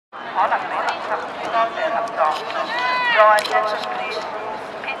Your attention please.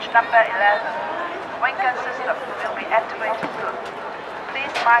 Pitch number 11. Winker system will be activated soon. Please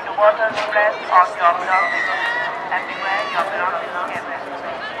mind the water splash on your belongings and beware your belongings get wet.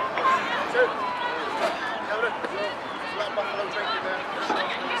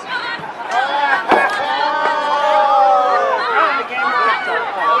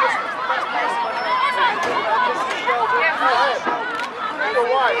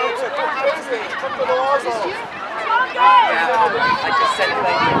 I just said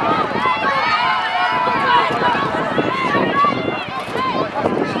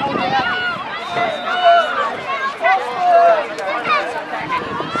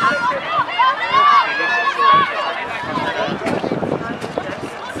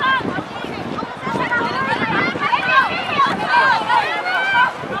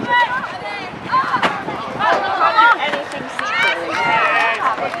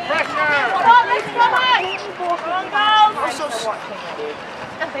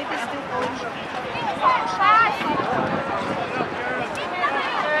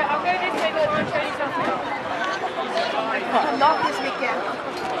Not this weekend.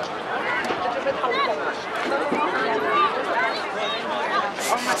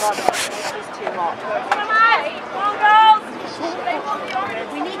 Oh my god, this is too hot. Come on, girls!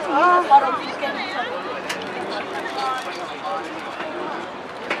 We need to use a bottle to get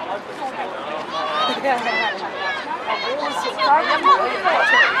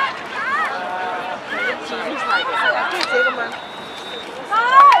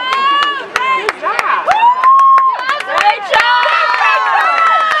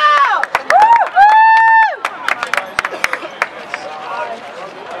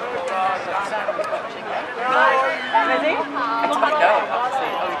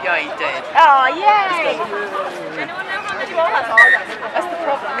Oh, yay! Anyone know how many balls has all of them? That's the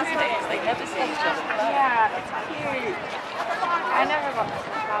problem, isn't it? They never see each other. Yeah, it's cute. I never got this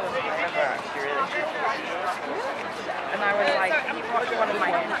problem ever, actually, really. And I was like, you watched one of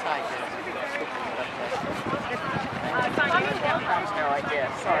my insights. No idea,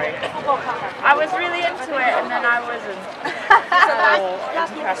 sorry. I was really into it and then I wasn't so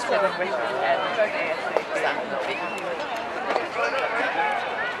impressed with it.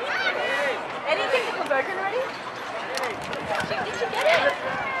 Anything for burger already? Did you get it?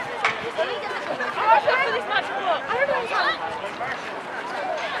 How much for this much? I don't know.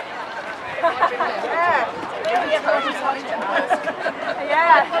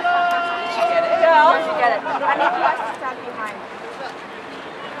 Yeah. Did you get it? Yeah, I'll let you get it. I need you guys to stand behind.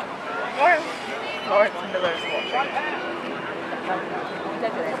 Lawrence Miller's watching.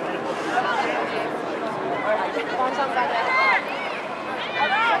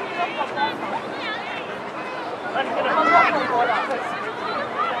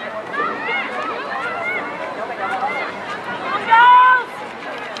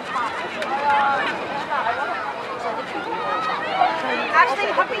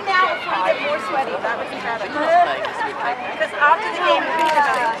 Actually, help me now before you get more sweaty. That would be better. Because after the game, we can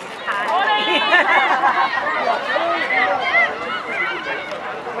just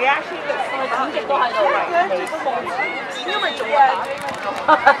we actually look so good.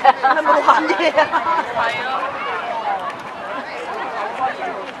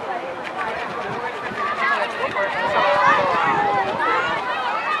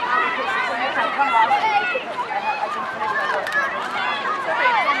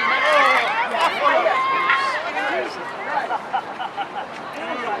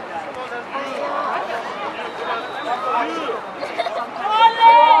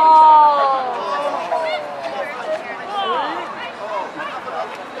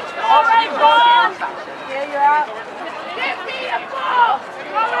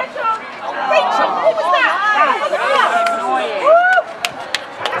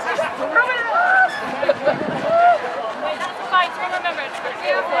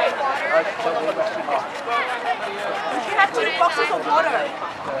 You have 2 boxes of water.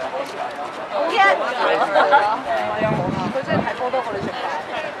 Yeah.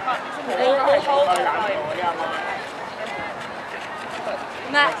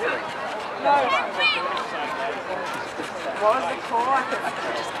 Next. No. What was the core?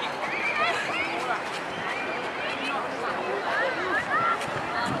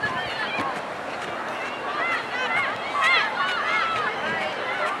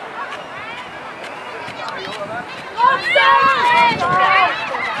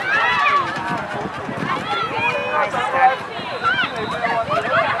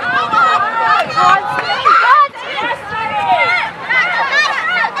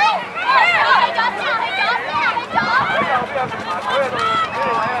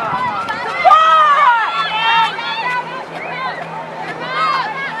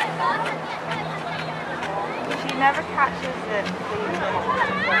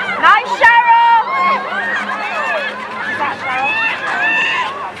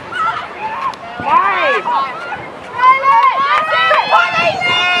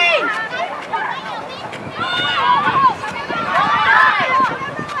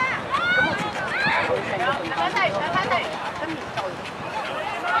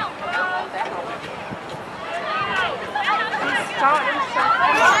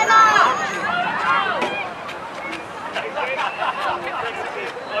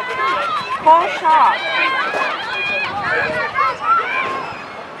 Ball shot.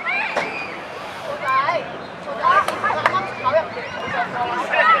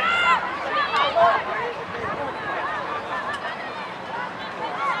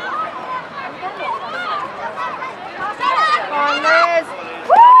 Come on, Liz.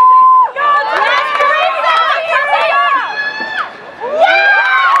 Woo!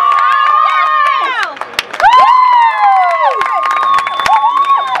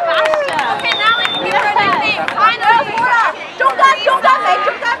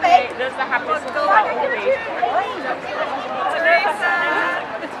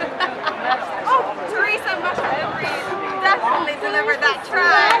 Delivered that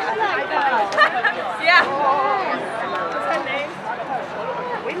try. Yeah.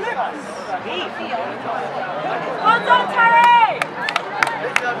 We look sweet. Well done, Terry!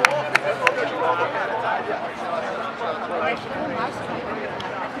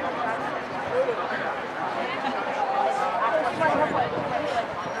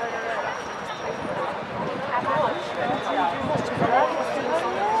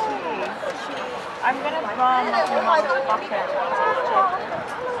 I'm gonna run to my bucket.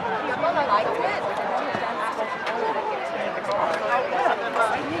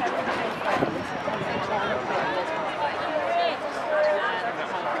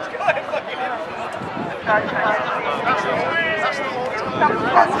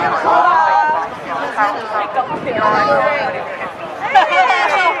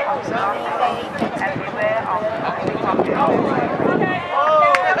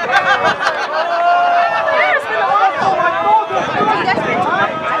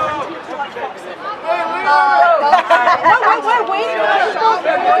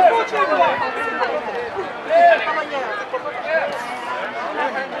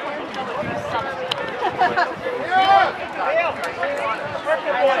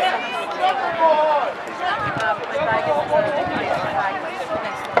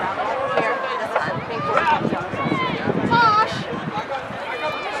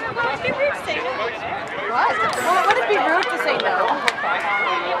 Would it be rude to say no?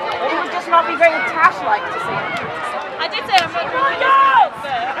 It would just not be very Tash-like to say no. I did say I'm not going to go!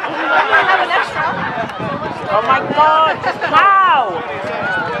 Have an extra. Oh my god! Wow!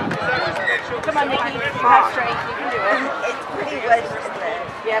 Come on, Nikki. You have strength. You can do it. It's pretty wedged in there.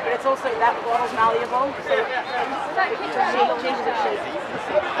 Yeah, but it's also that bottle's malleable, so it changes its shape.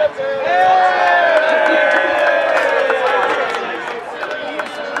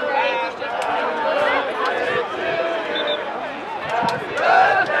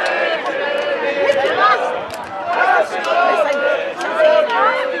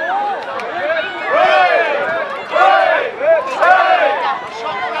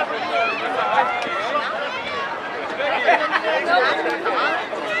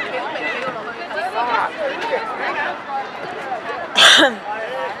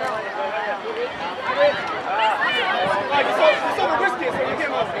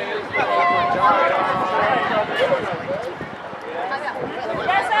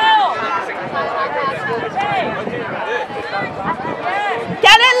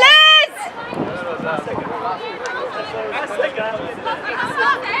 Get it, Liz!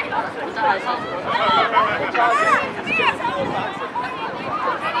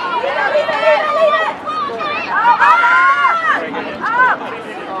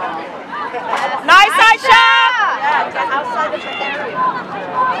 Nice side shot! Yeah, outside of the area.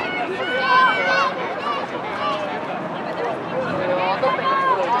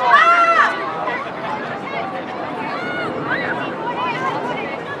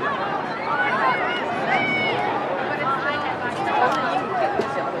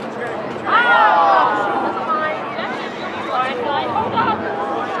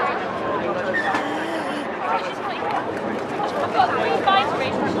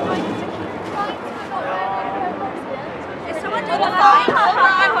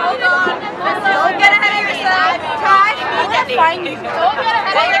 Hold on. Don't get ahead of yourself. Try. Don't get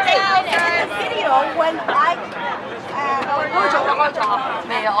ahead of yourself. In the video, when I...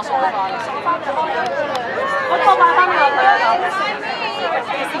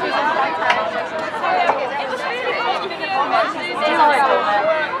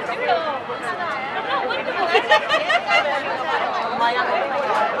 Hi,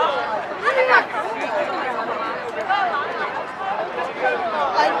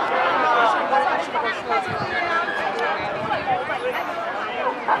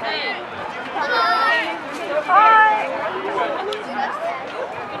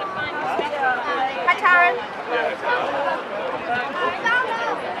 Taryn.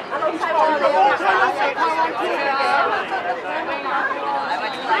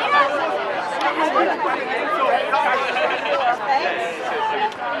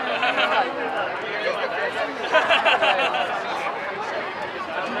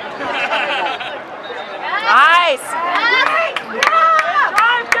 Nice!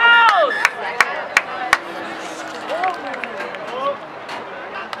 Drive, girls!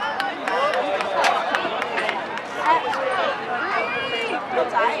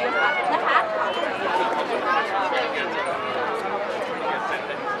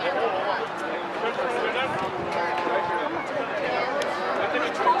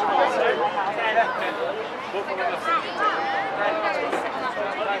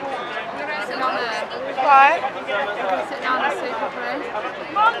 What?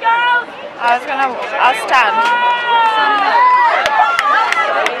 Come on, girls! I'll stand.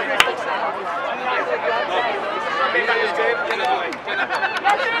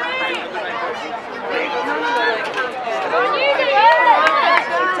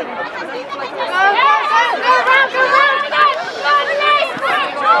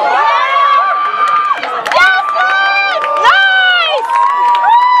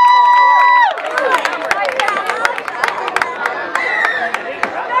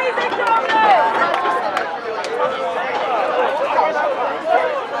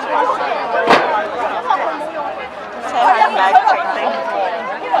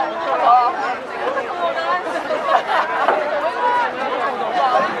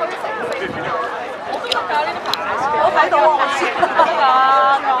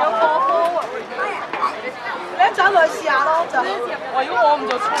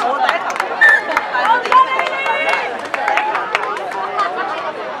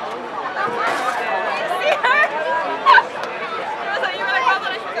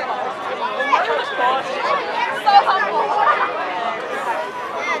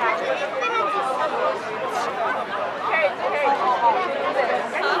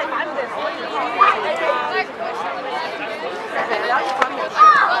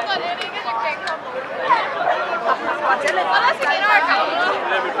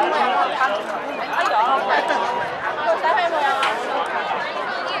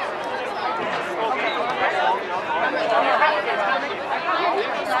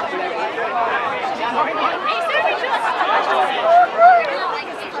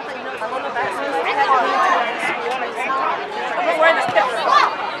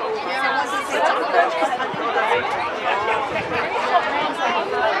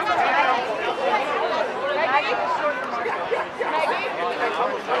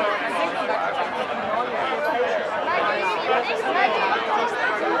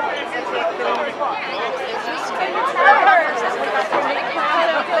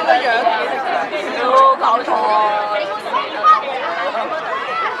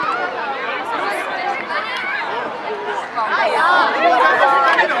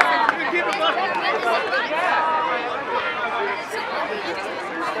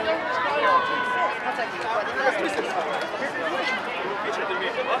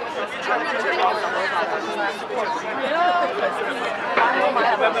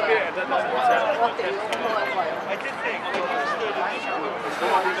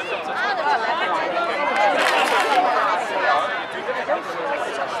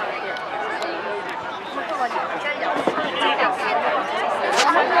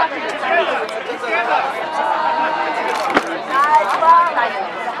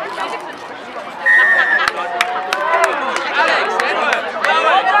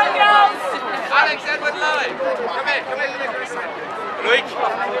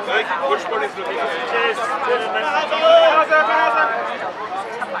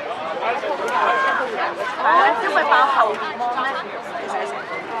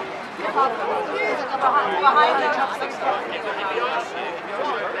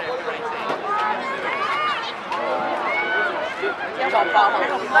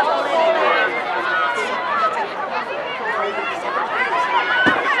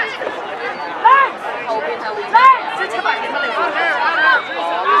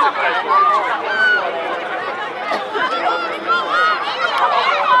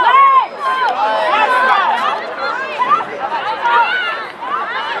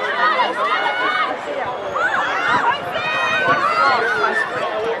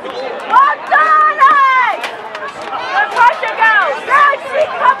 Well done, Alex! Good pressure, girls!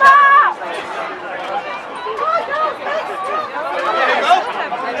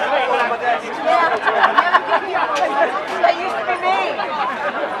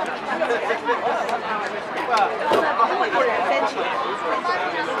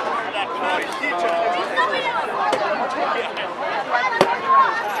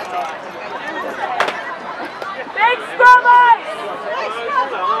 Big scrummers!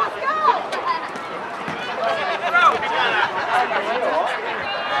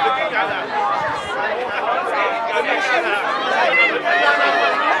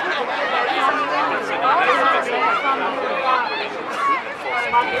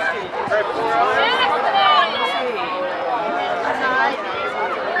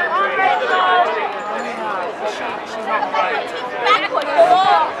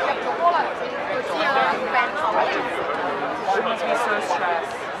 She must be so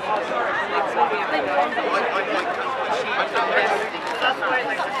stressed.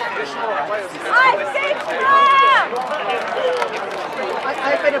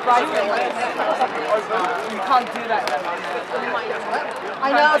 I've been a bridesmaid. You can't do that then. I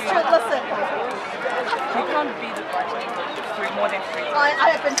know, it's true. Listen, You can't be the bridesmaid for more than 3 times. I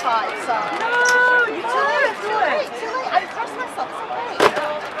have been 5, so. No, you Too late, too late, too late. I pressed myself. It's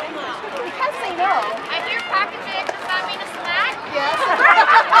okay. You can't say no. I hear packaging. Does that mean a snack? Yes.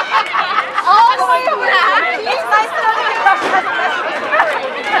 Oh, the way over there. It's nice to know that your crush has a message.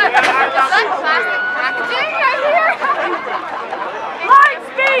 Is that plastic packaging right here? Light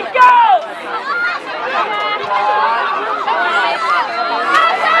speed, girls!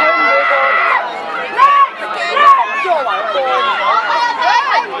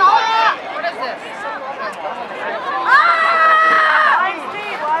 What is this?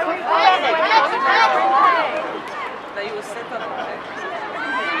 That you will sit on it.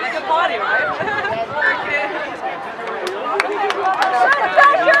 Like a party, right? Okay.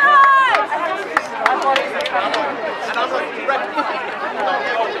 Shut your eyes!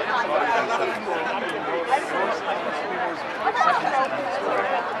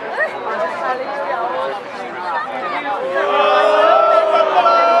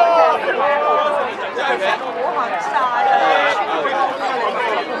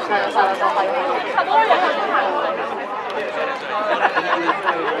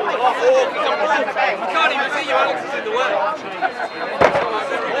 I can't even see you, Alex, is in the way.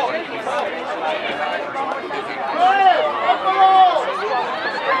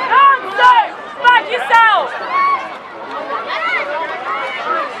 Nonsense! Back yourself!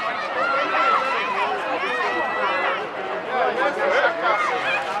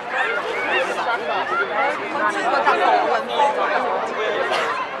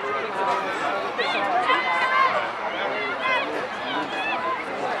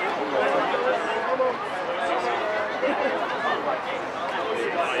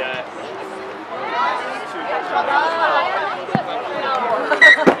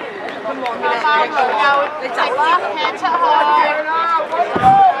你走啦，踢出去。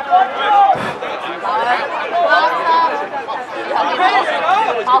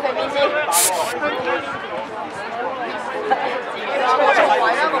跑肥面先。我從位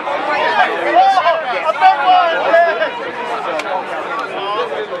啦，個波威啊！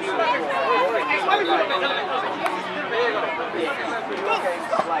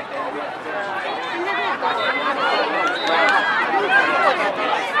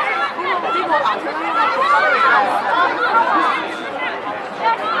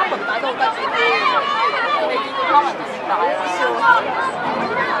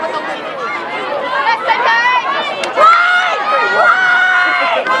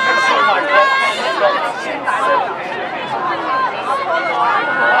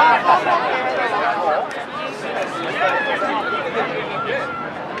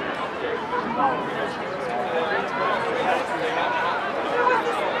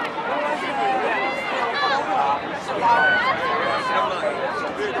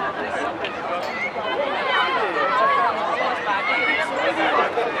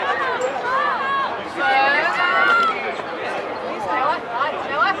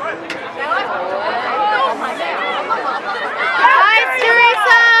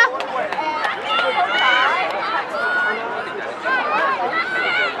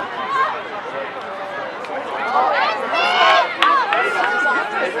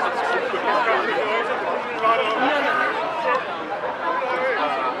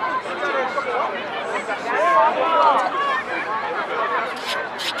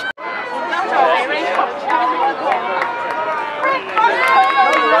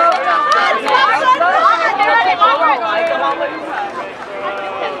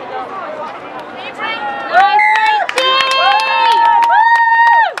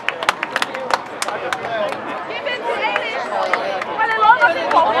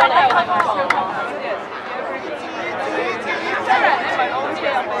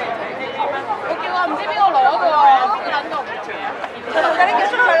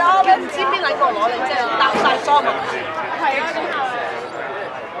唔知邊兩個攞嚟，即係搭晒裝啊！係啊，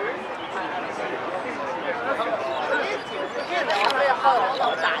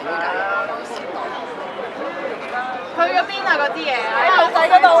去咗邊啊？嗰啲嘢喺後仔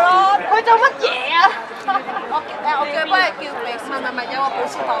嗰度咯。去做乜嘢啊？我叫幫你叫俾咪有個保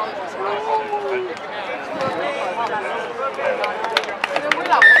鮮袋。你會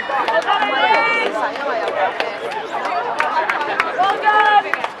留？我睇你唔使，因為有個嘅。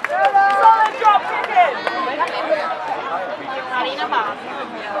Solid drop chicken。下年啊嘛。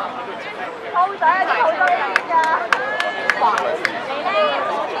兔仔啊，兔仔啊！你咧？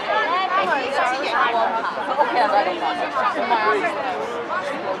因為私營喎，屋企人都係咁講。唔係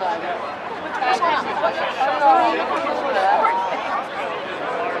啊，好多人。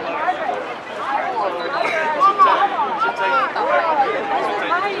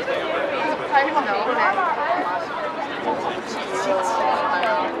睇唔到嘅。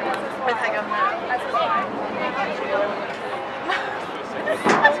咪係咁樣。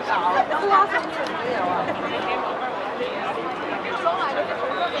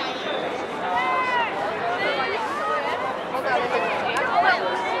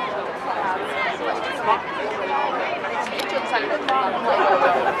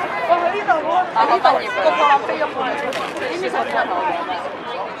我喺呢度喎，喺呢度個波飛咗半個鐘，你知唔知頭先有同我講咩？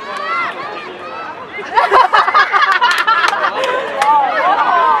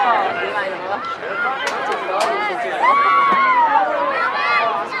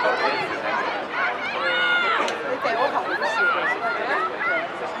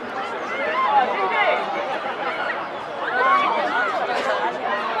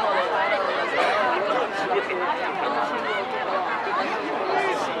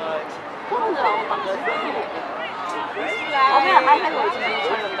我俾人 high 我自己吹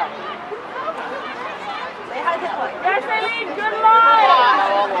咁就。你 high 我。Yes, good luck。係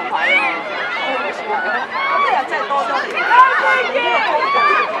喎，黃牌啊。咁你又真係多咗嚟。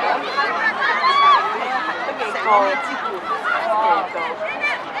都幾高。幾高。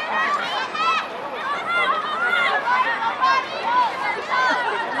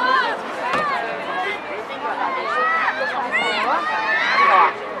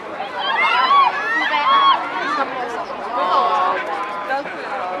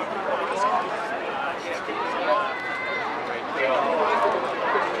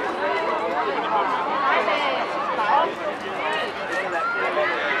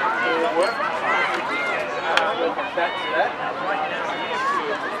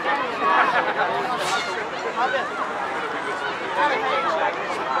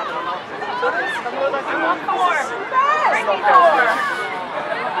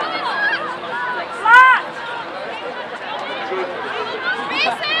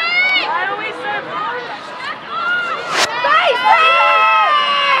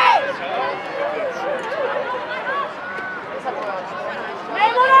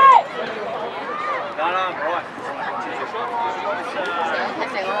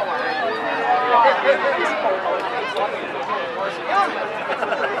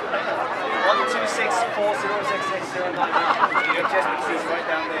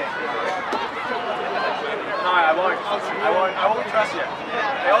I won't trust you.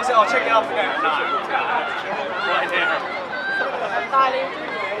 They all say, "Oh, check it out again." No, right there. 但係你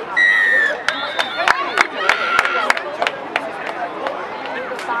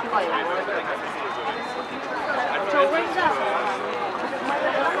3個人做 wing 真係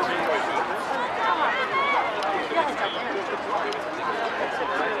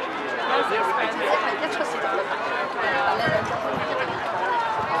一出事就得排，但你兩隻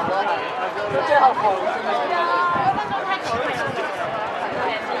到最後放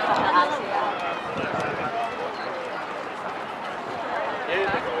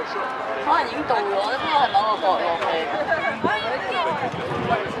可能已經到咗，應該係某個角落嘅。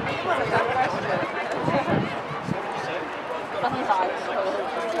分晒。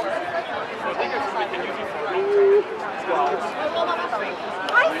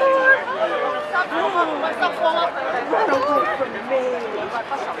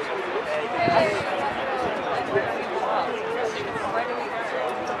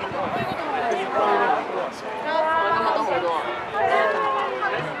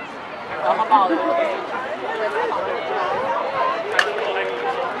有黑包嘅，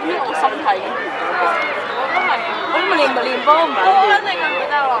咦？我心態已經完咗，我都係，我咁練波唔係，我肯定係唔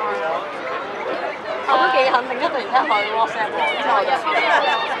得落去。我都幾肯定，一突然間去 WhatsApp 我，之後我就咁樣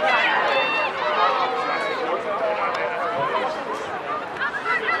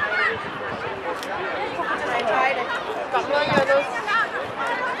都。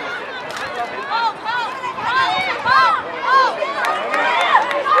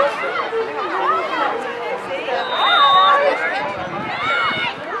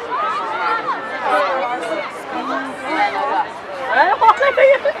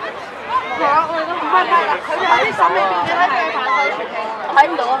審美邊你睇佢反西全戲？我睇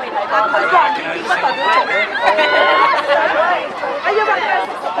唔到，我未睇到。佢個人點不代表做。哎呀，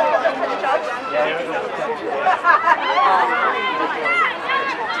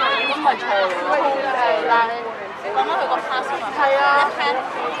咁咪錯咯。係，但係你講翻佢個 pass 嘛？係啊。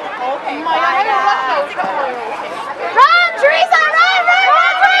好奇怪啊！喺度甩到出去，好奇怪。Run, Teresa! Run, run,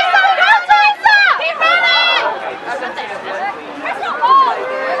 run, Teresa! Go, Teresa! Keep running! 我想掟嘅。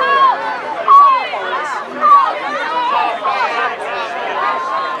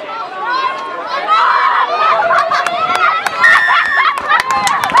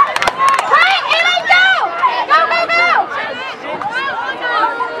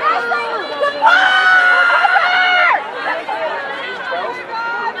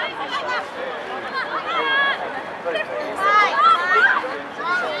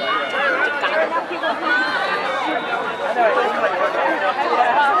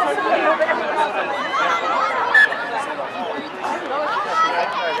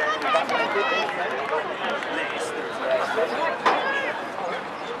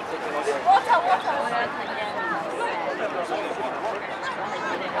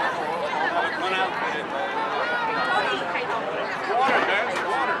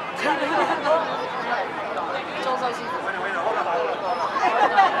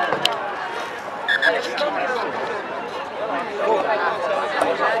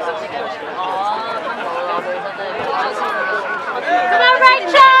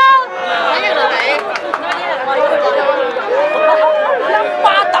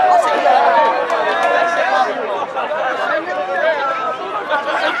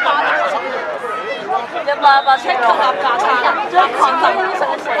把車扣鴨架撐，將裙仔都成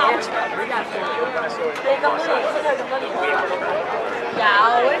死。你咁多年識佢咁多年，有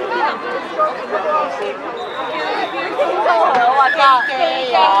我話機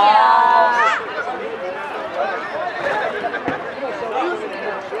啊！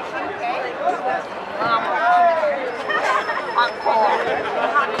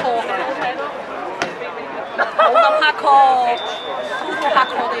冇咁黑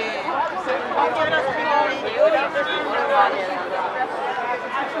啲。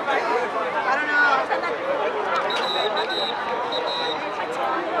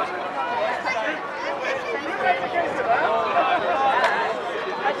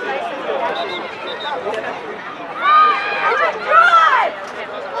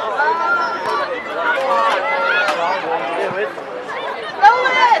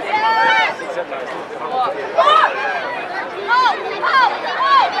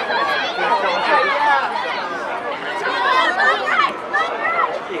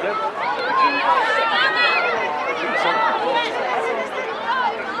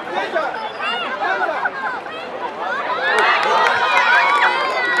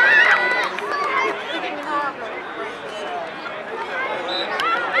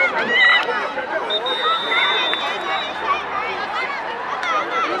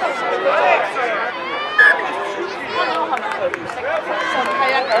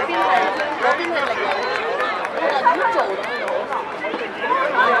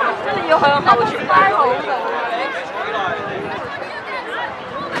要向後傳街好度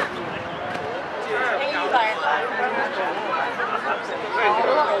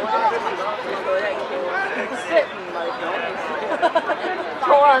錯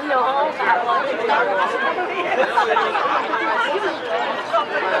撚咗，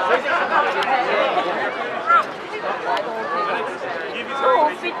都好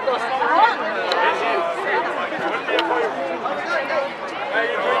fit 個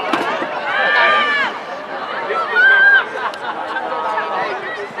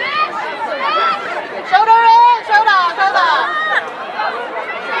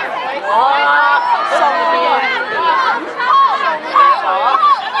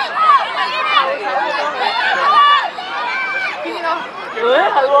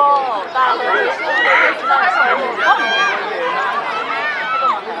係喎，但係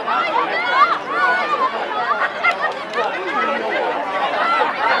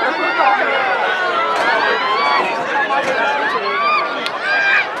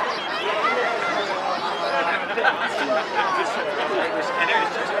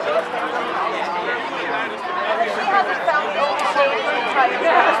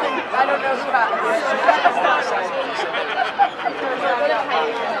I don't know who that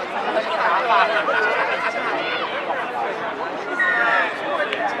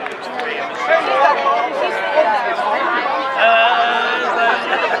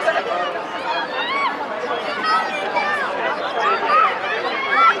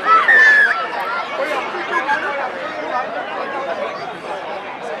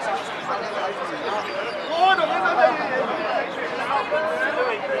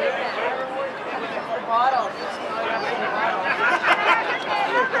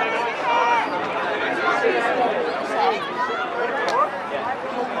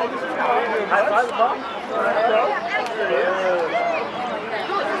喂，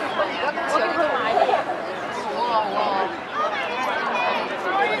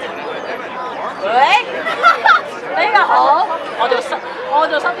呢個好，我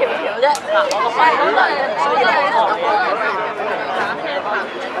做濕條條啫，嗱，我個肺都係所以係寒嘅。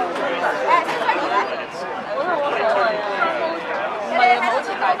唔係啊，好似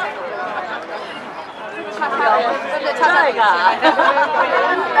大隻。真係㗎，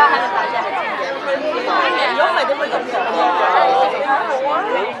家下大隻係真嘅。如果唔係點會咁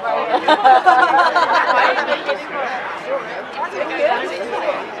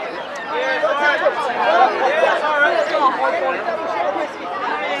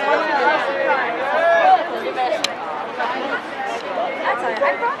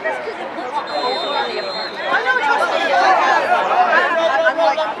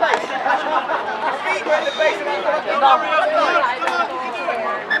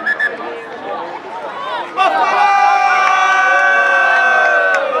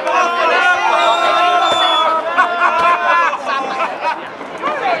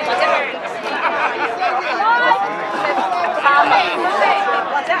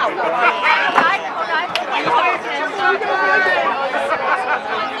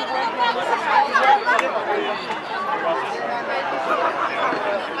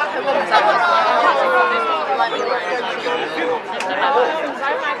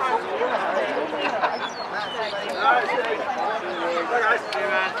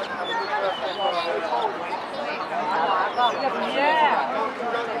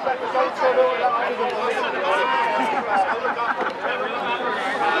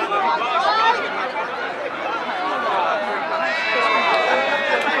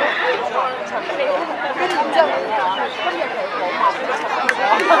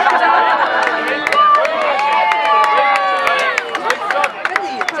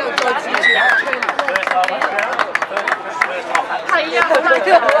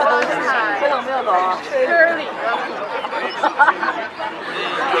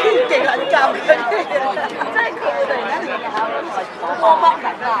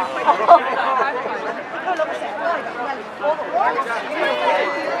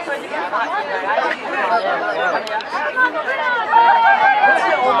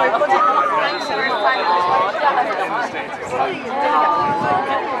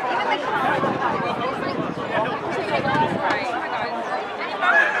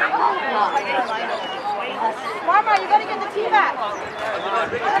Mama, you gotta get the tea back.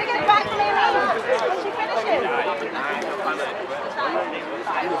 You gotta get it back to Maylene when she finishes.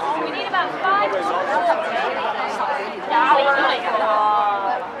 We need about 5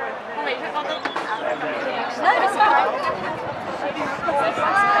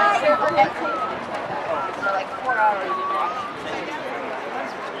 like 4 hours.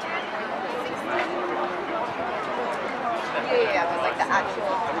 Yeah, but like the actual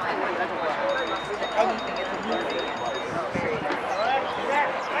anything is a movie.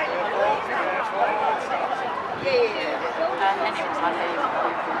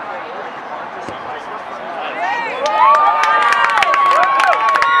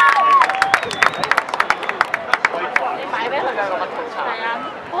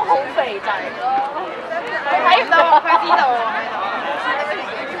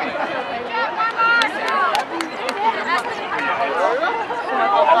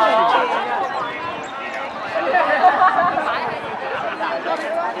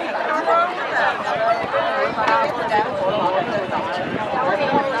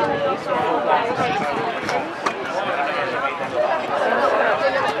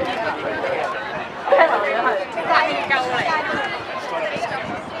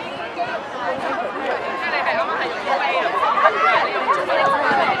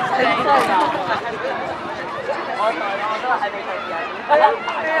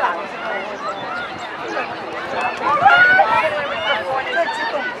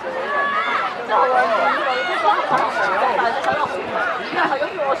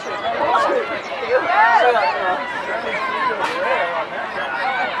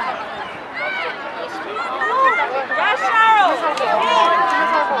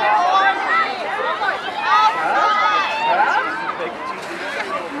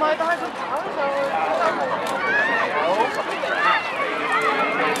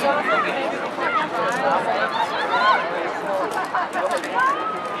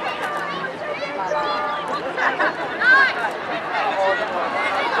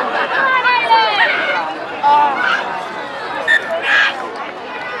 Oh.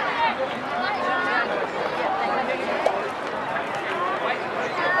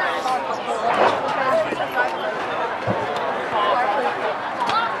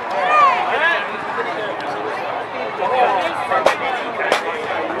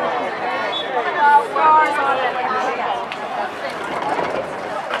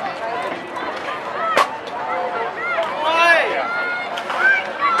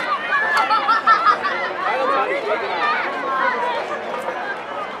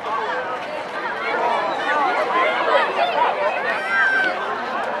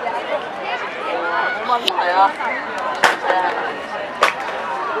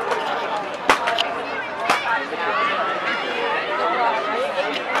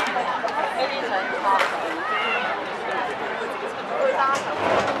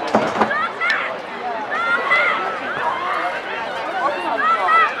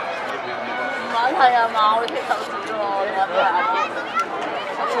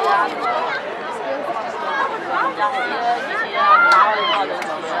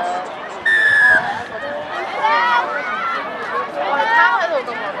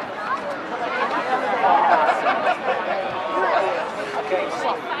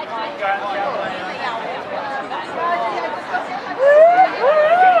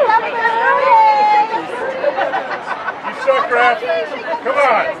 Prem. Come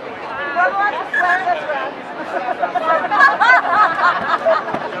on.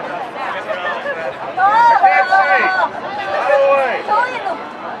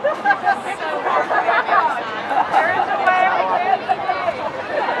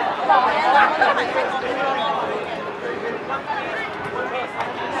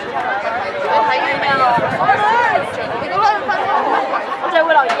我就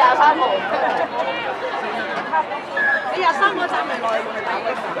會留意23號。你23嗰站咪內會去打威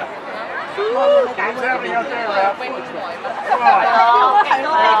士？What's happening out there, Rap? Come on. 係咯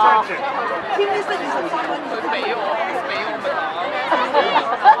 ，TV 識23蚊，佢俾我咪打。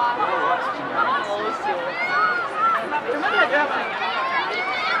好笑。做乜嘢啫？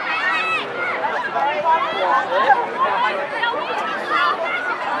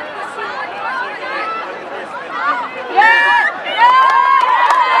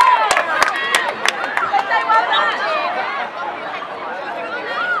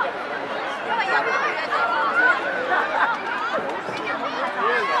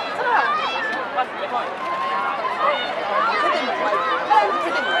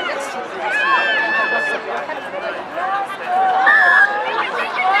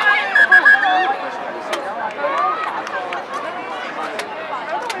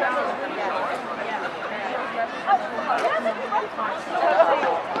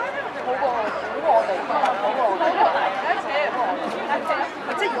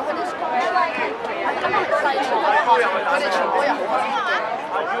即係如果佢哋佢哋全部又好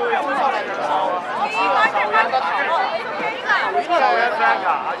啊。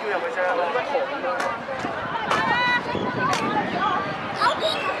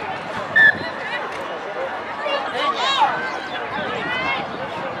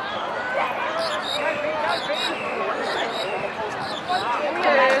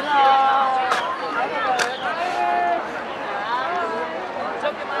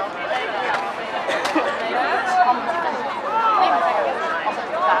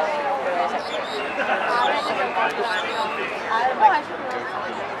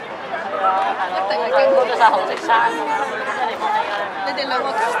一定係經過咗晒紅色衫㗎嘛，你哋兩個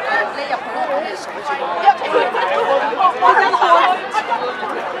你入去我哋數住我真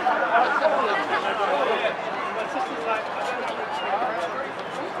係。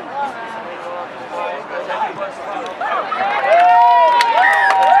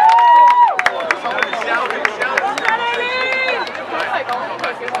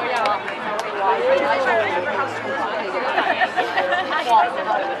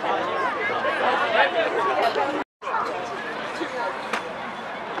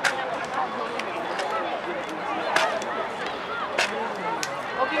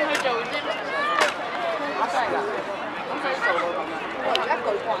我見佢做啫，真係㗎，咁使做到咁樣，我而家舉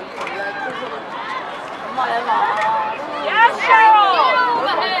慣佢咧，咁係啊嘛。Yes, Cheryl。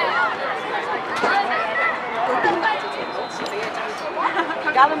佢點解直情好似俾嘢爭咗？而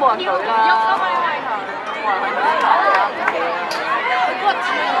家都冇人舉啦，冇人舉啦，唔企啊！佢嗰個字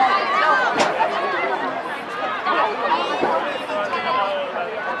之後。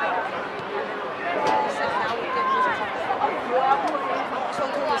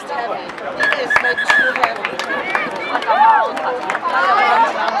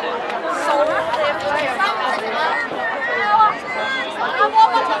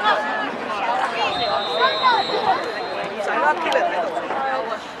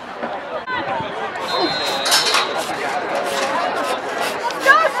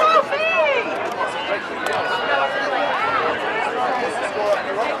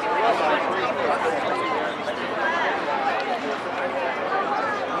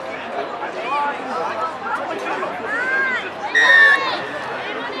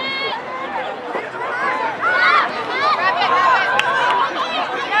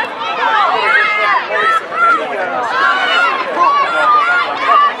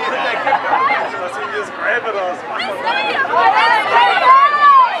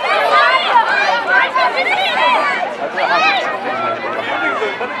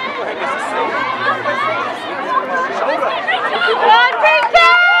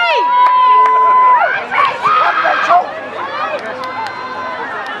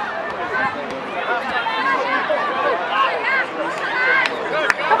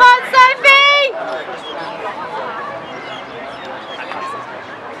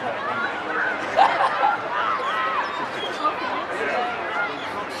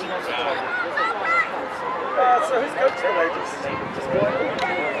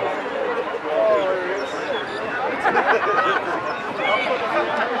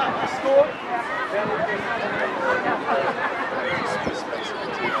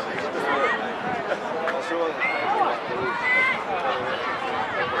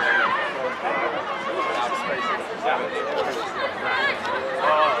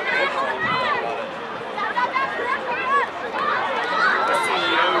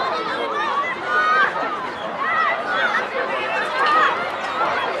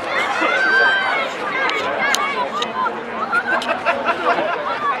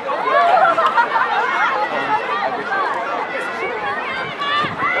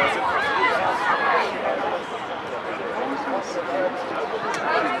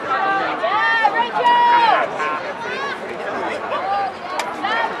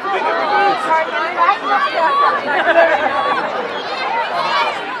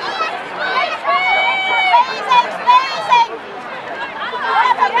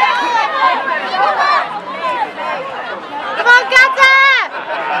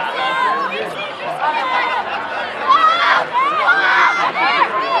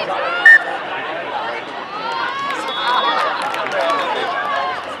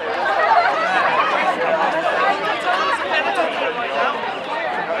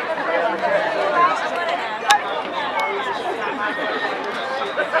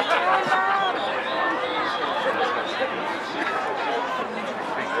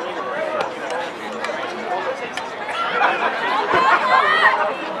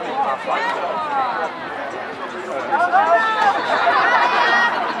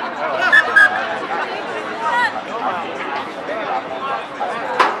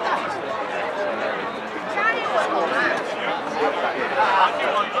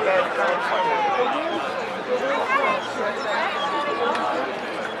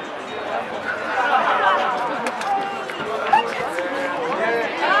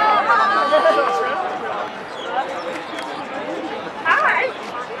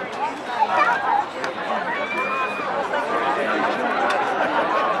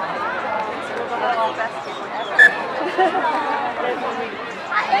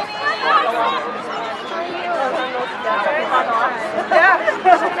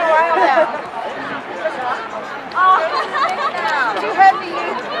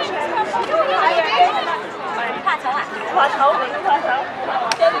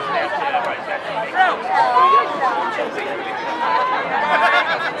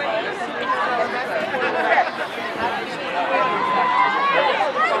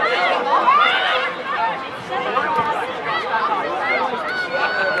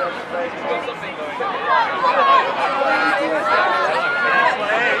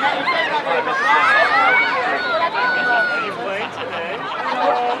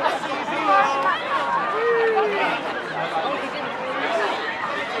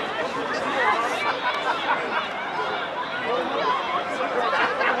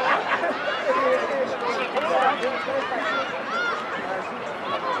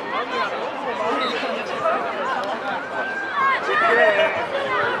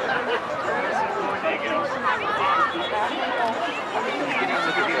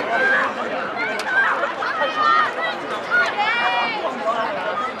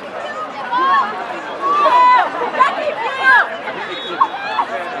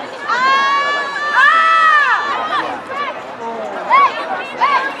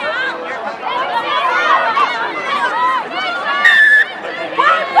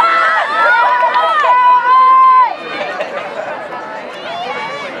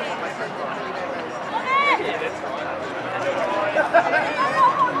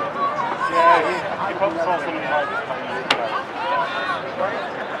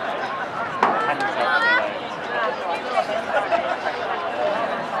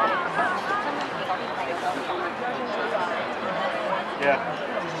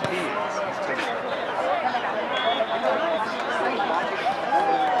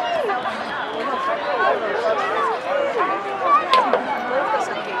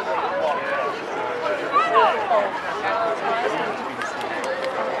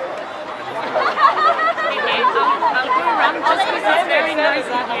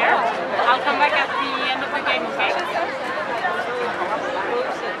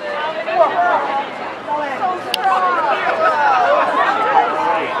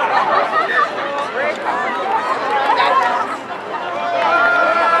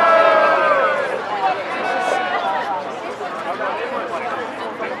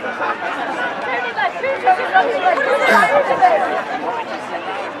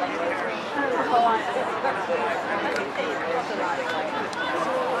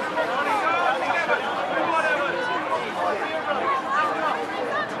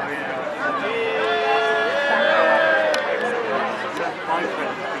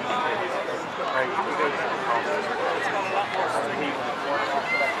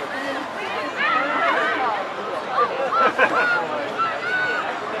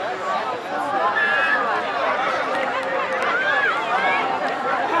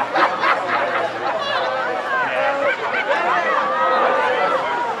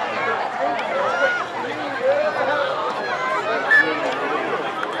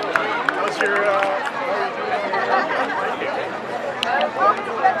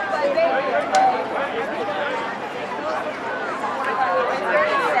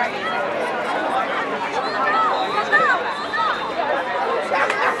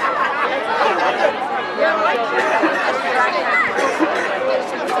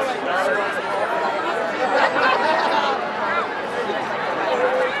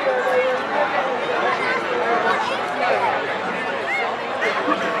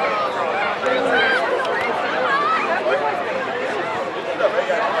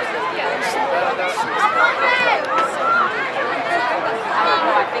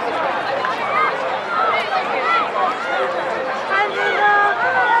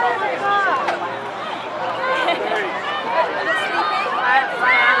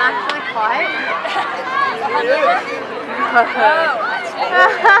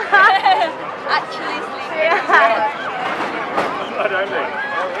Actually sleeping. I don't know.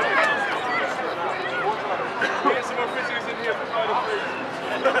 Get some more physios in here for final food.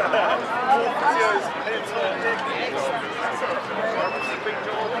 Physios, big job.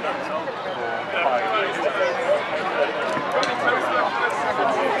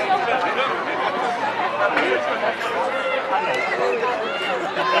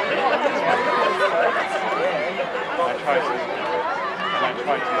 I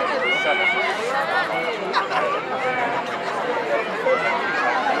try to sell it.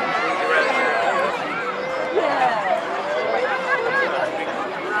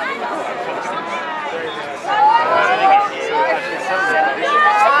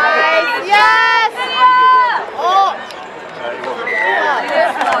 Yes! Oh!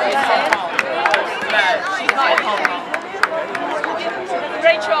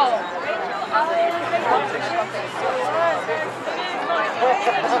 Rachel!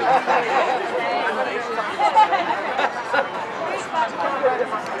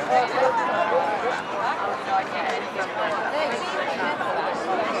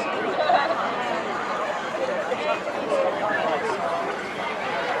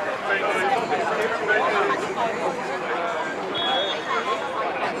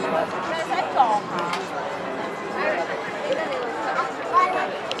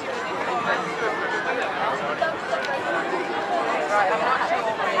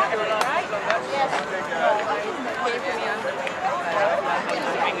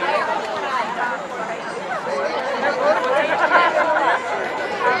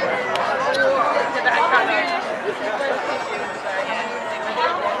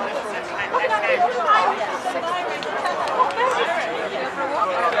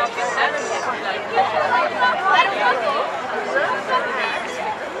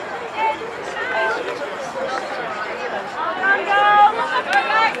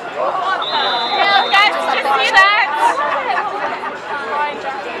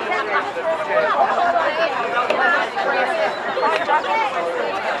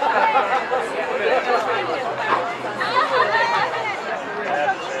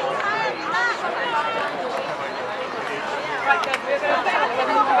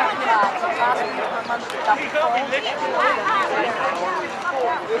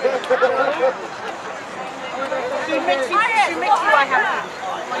 She makes you happy.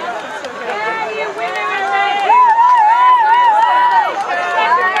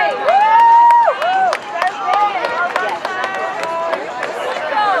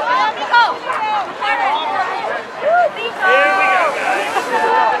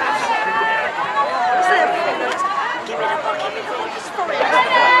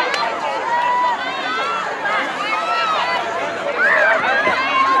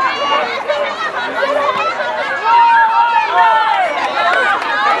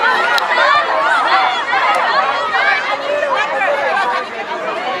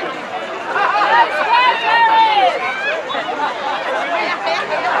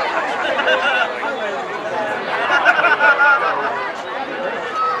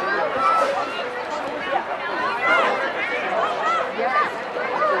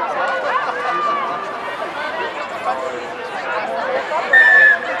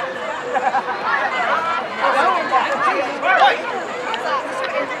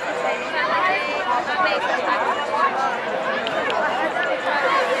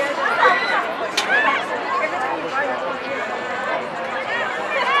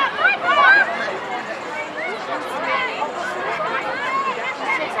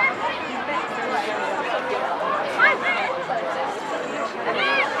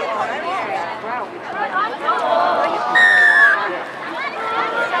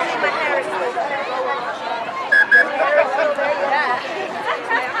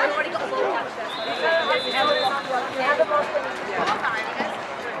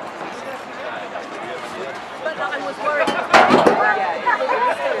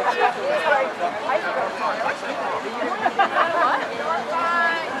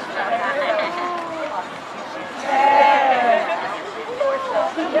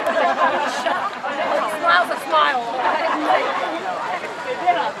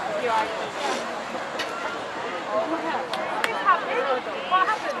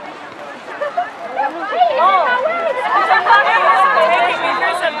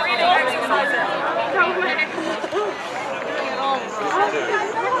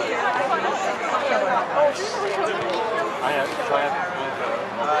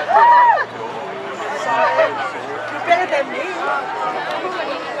 Better than me.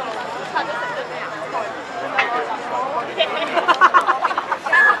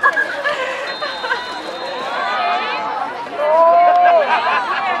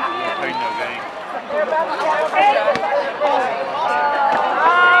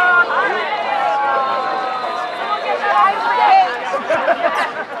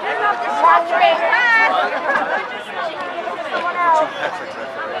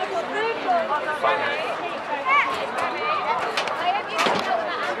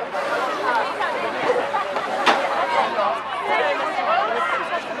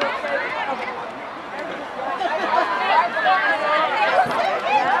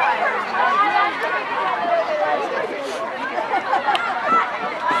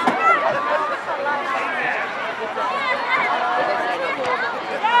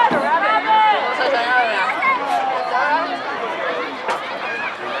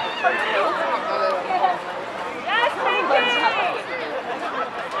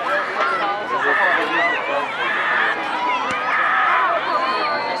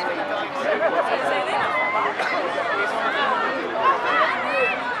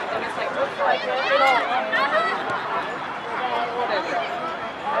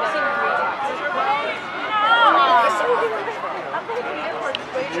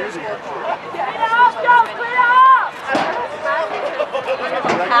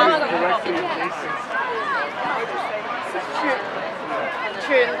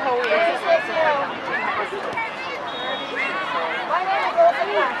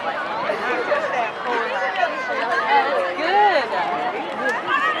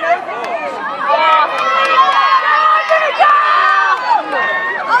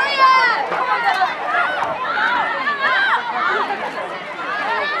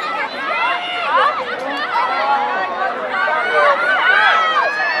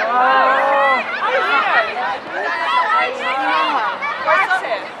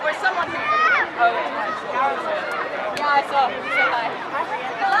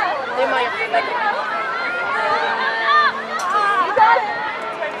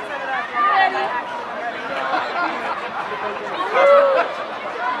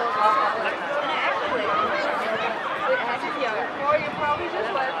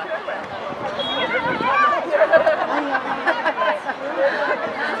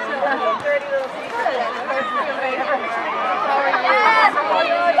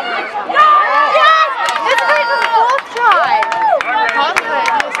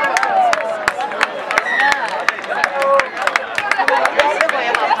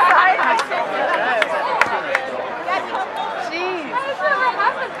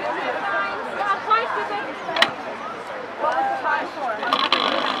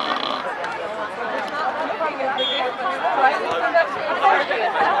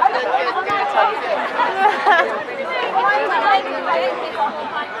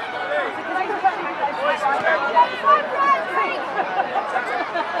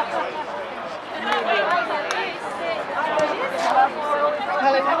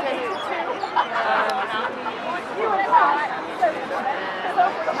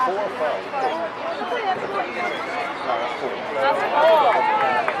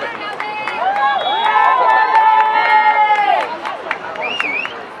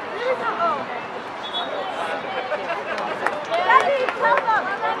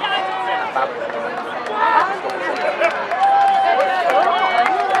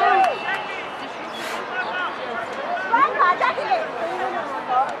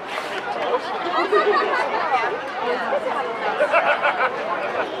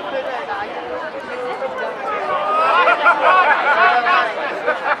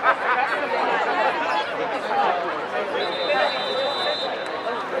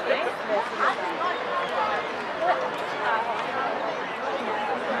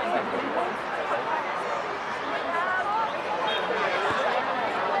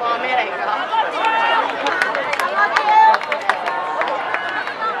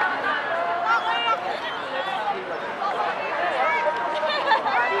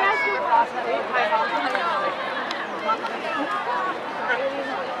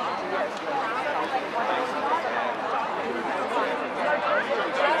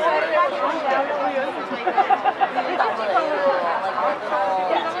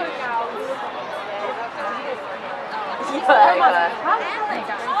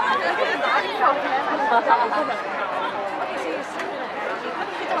 Có taxi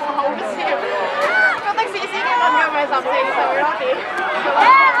司機問佢係咪14歲咯？點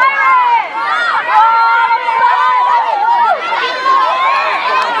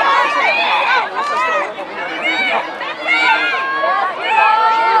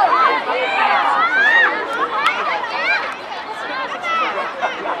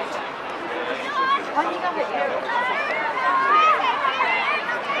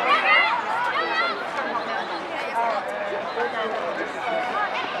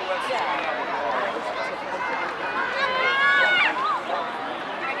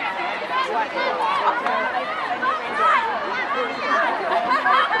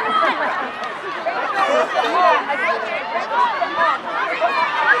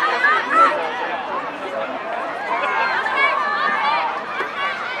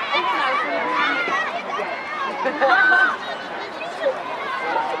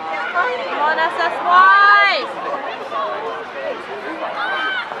？Come on, SSY!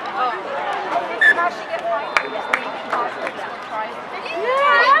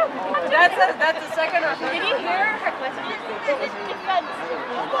 Yeah! That's the second or third. Did you hear her question? Defense.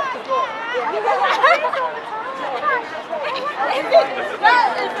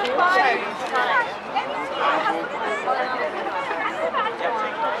 That is fine.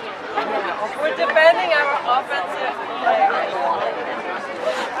 We're defending our offensive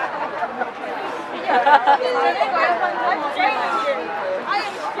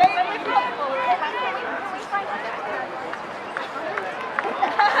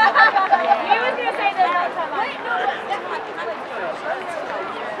He was going to say that last time. Wait, no, you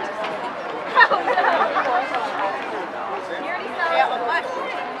already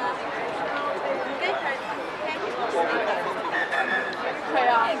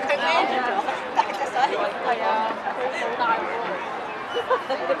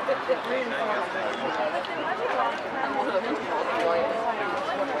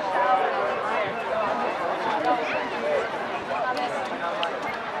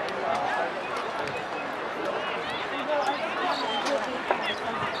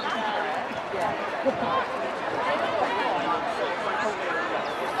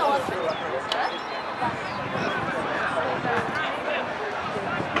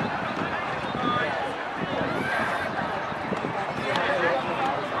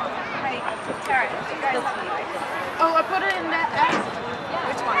Oh, I put it in that X.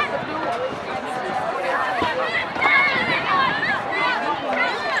 Which one? The blue one.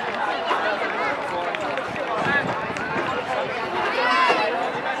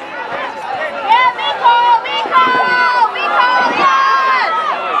 Yeah, Nicole!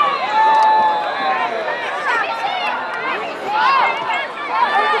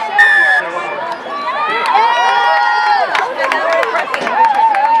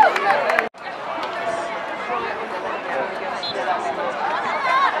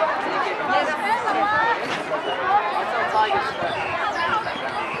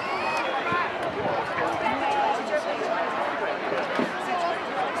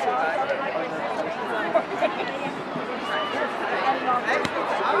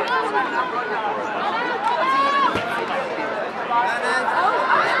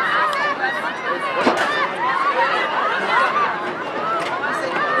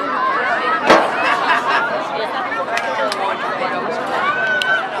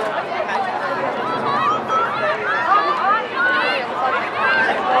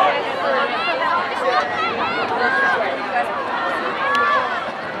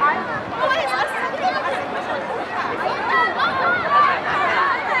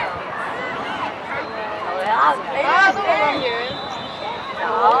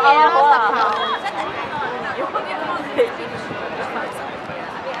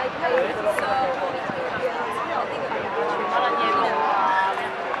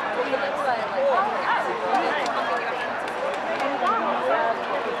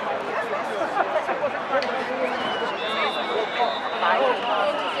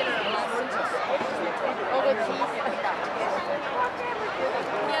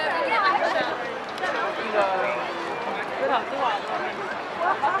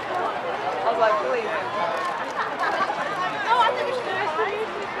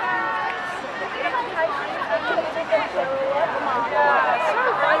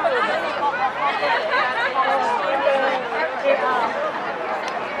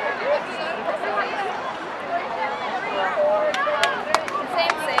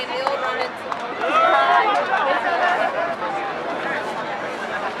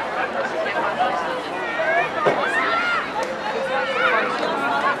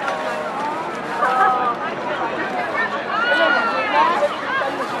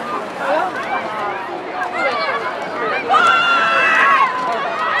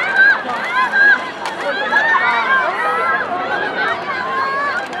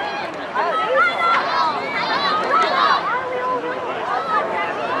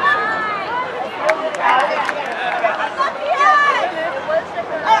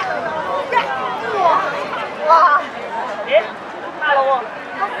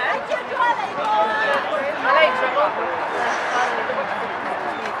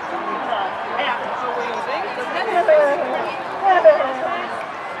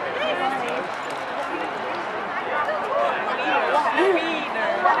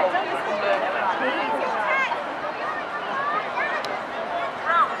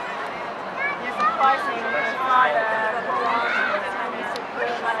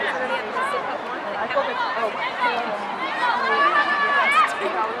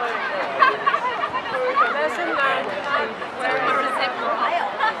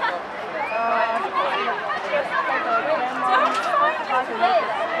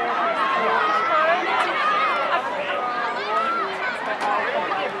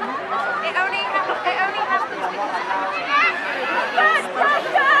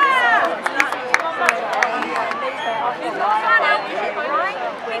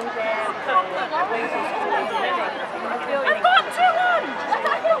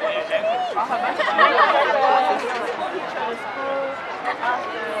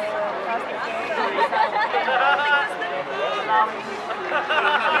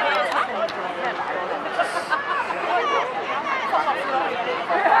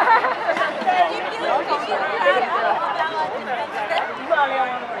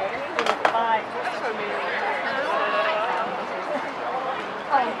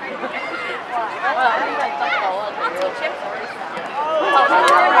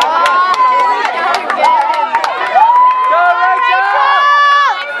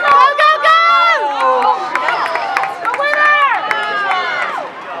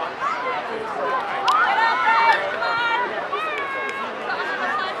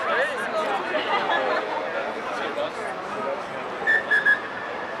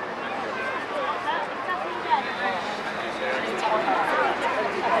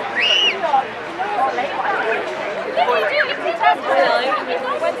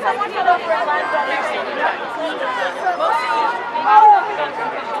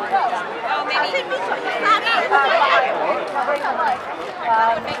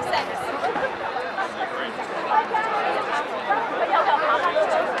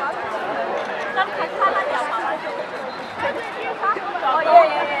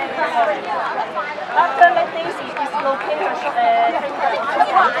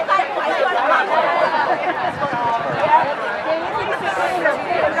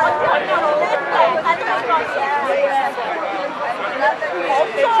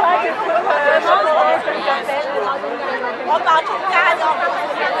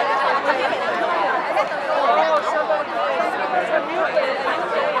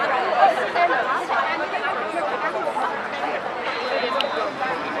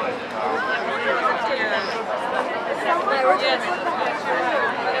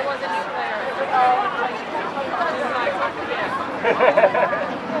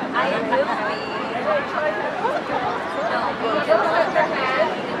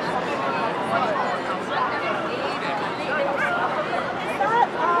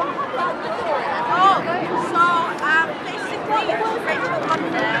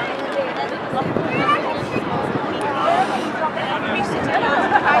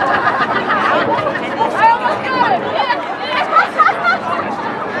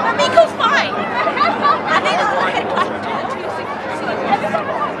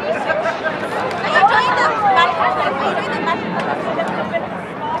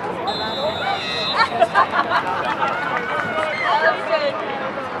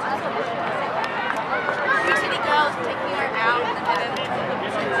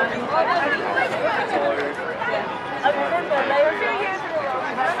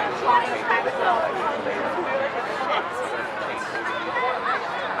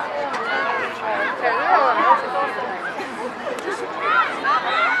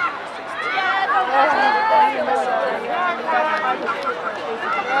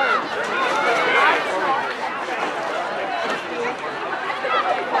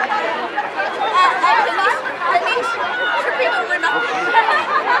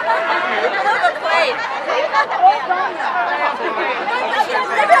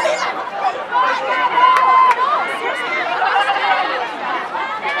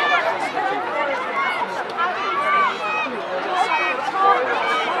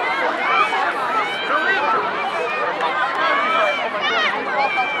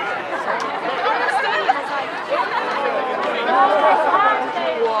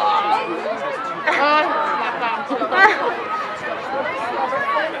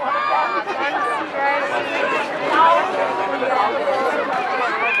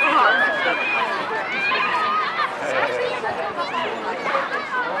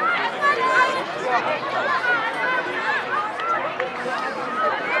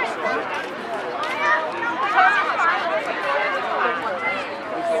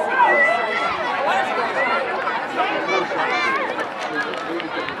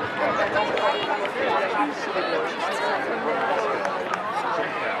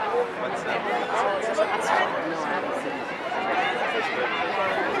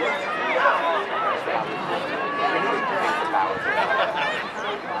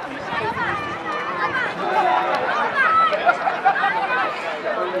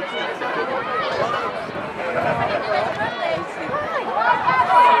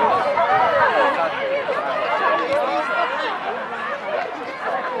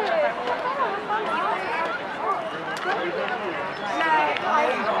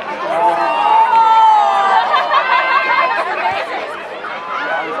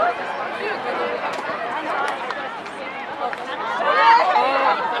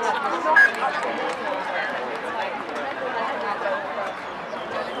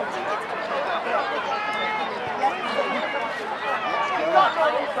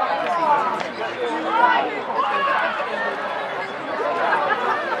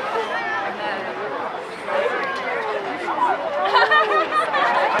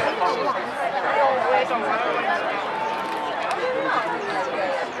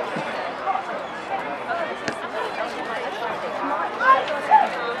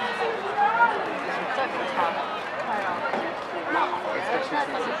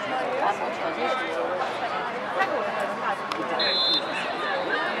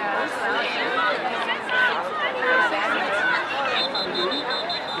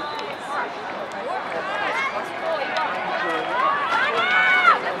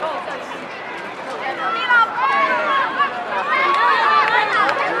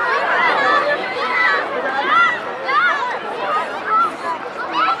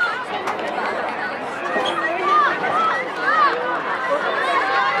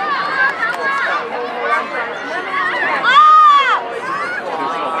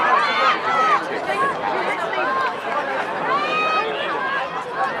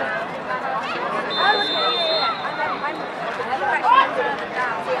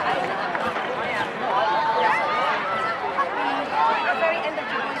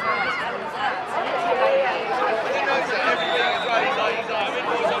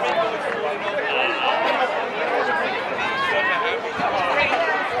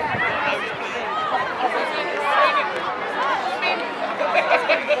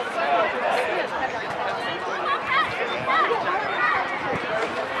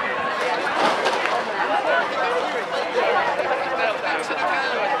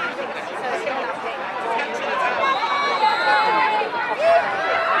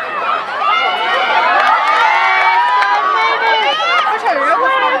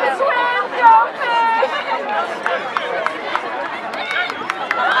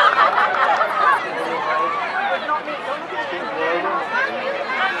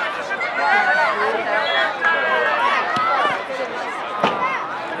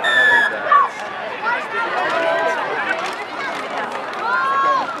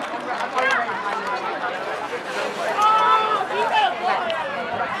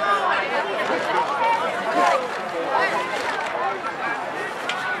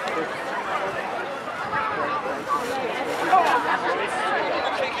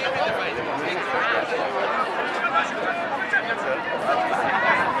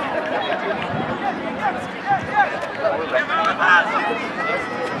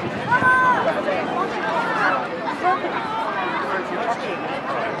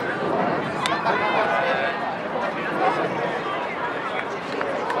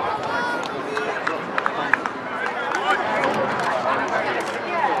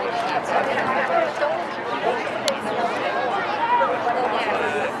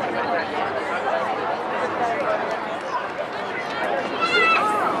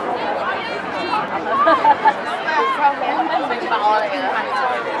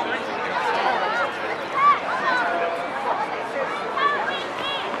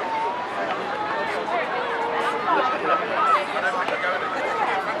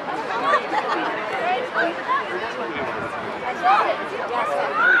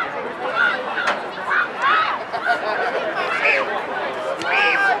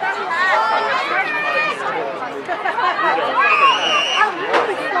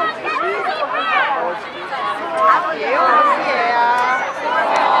 嘢啊！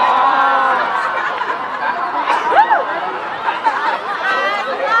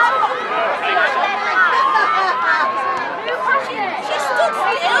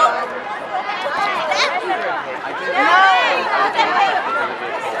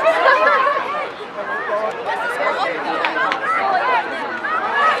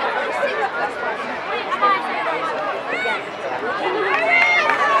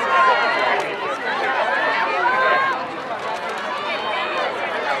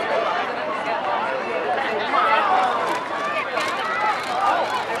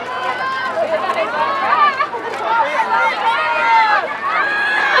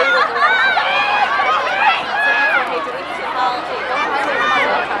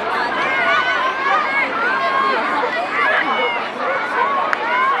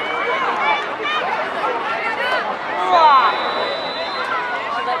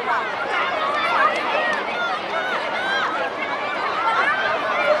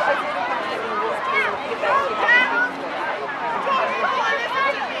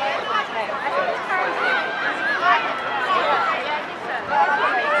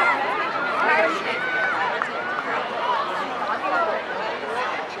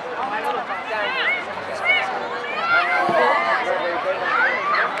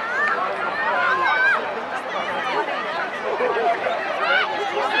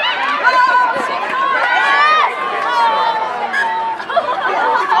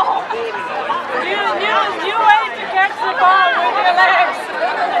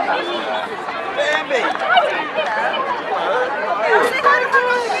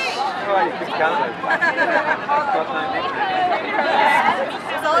 It's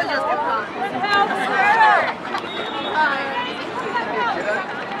all just a con.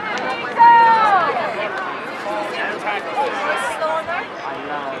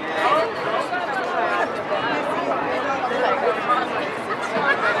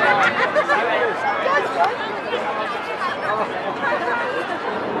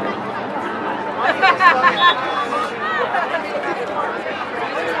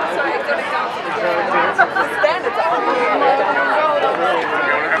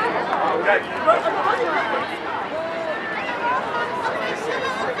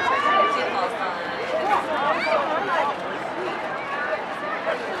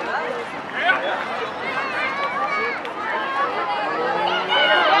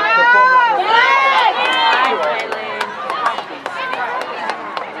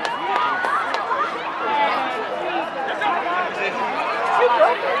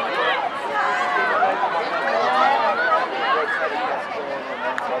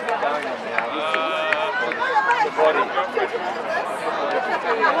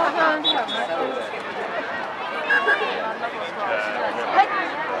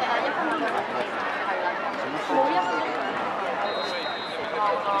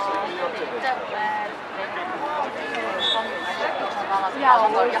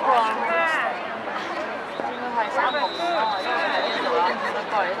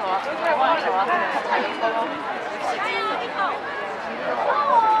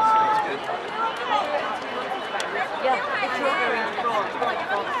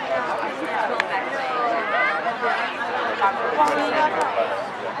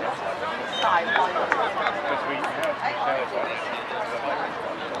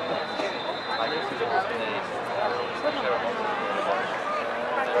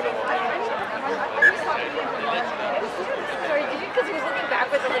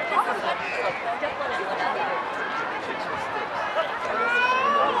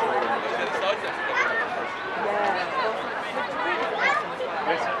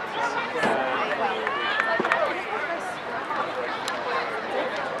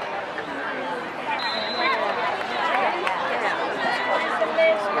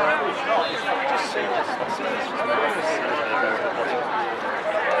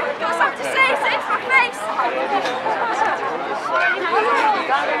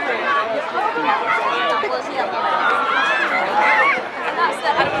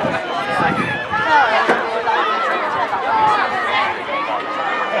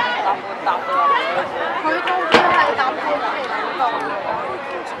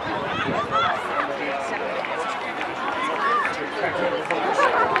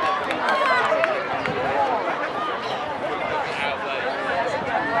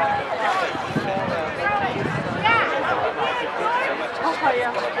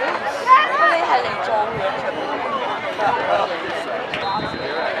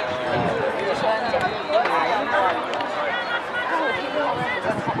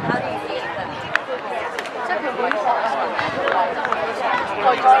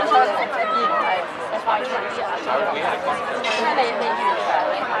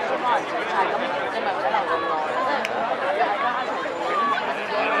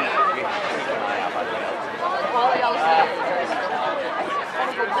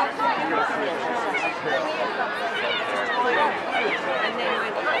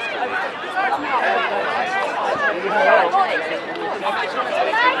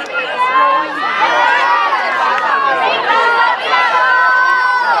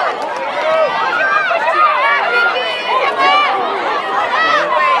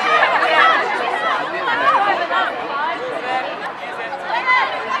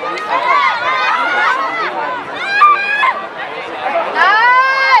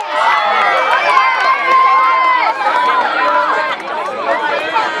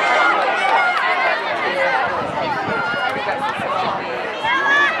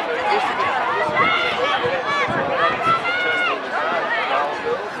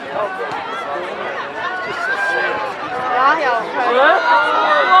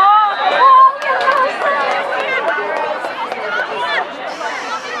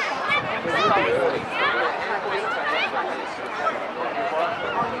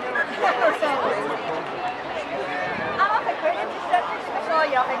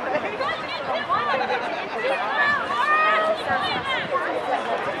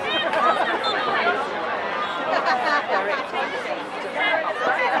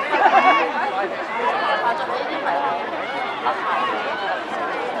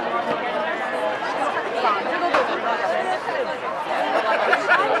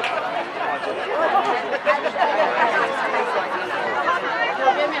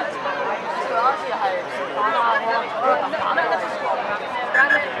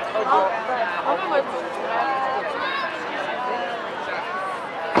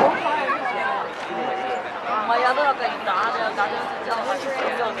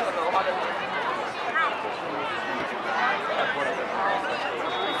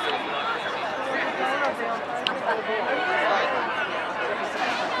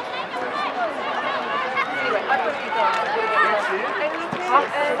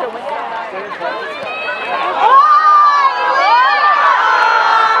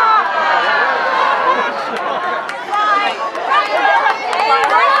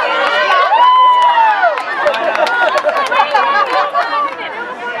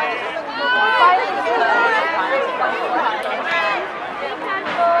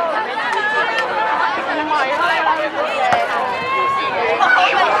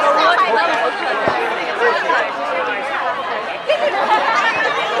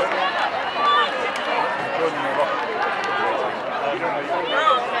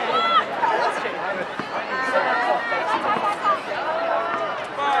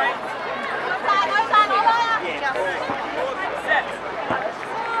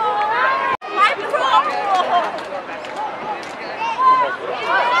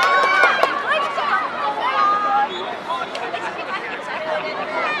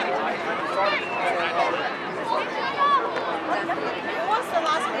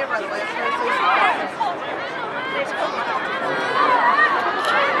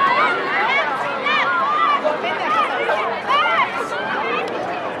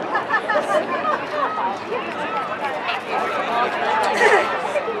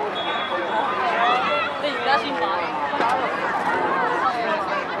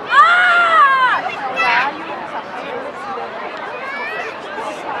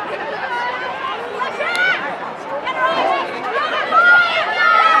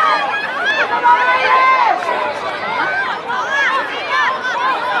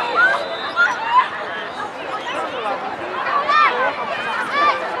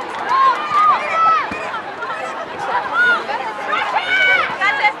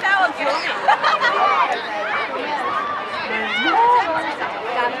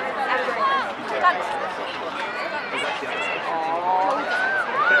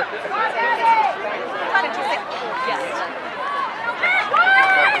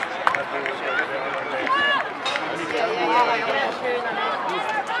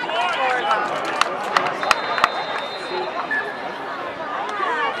 Yeah.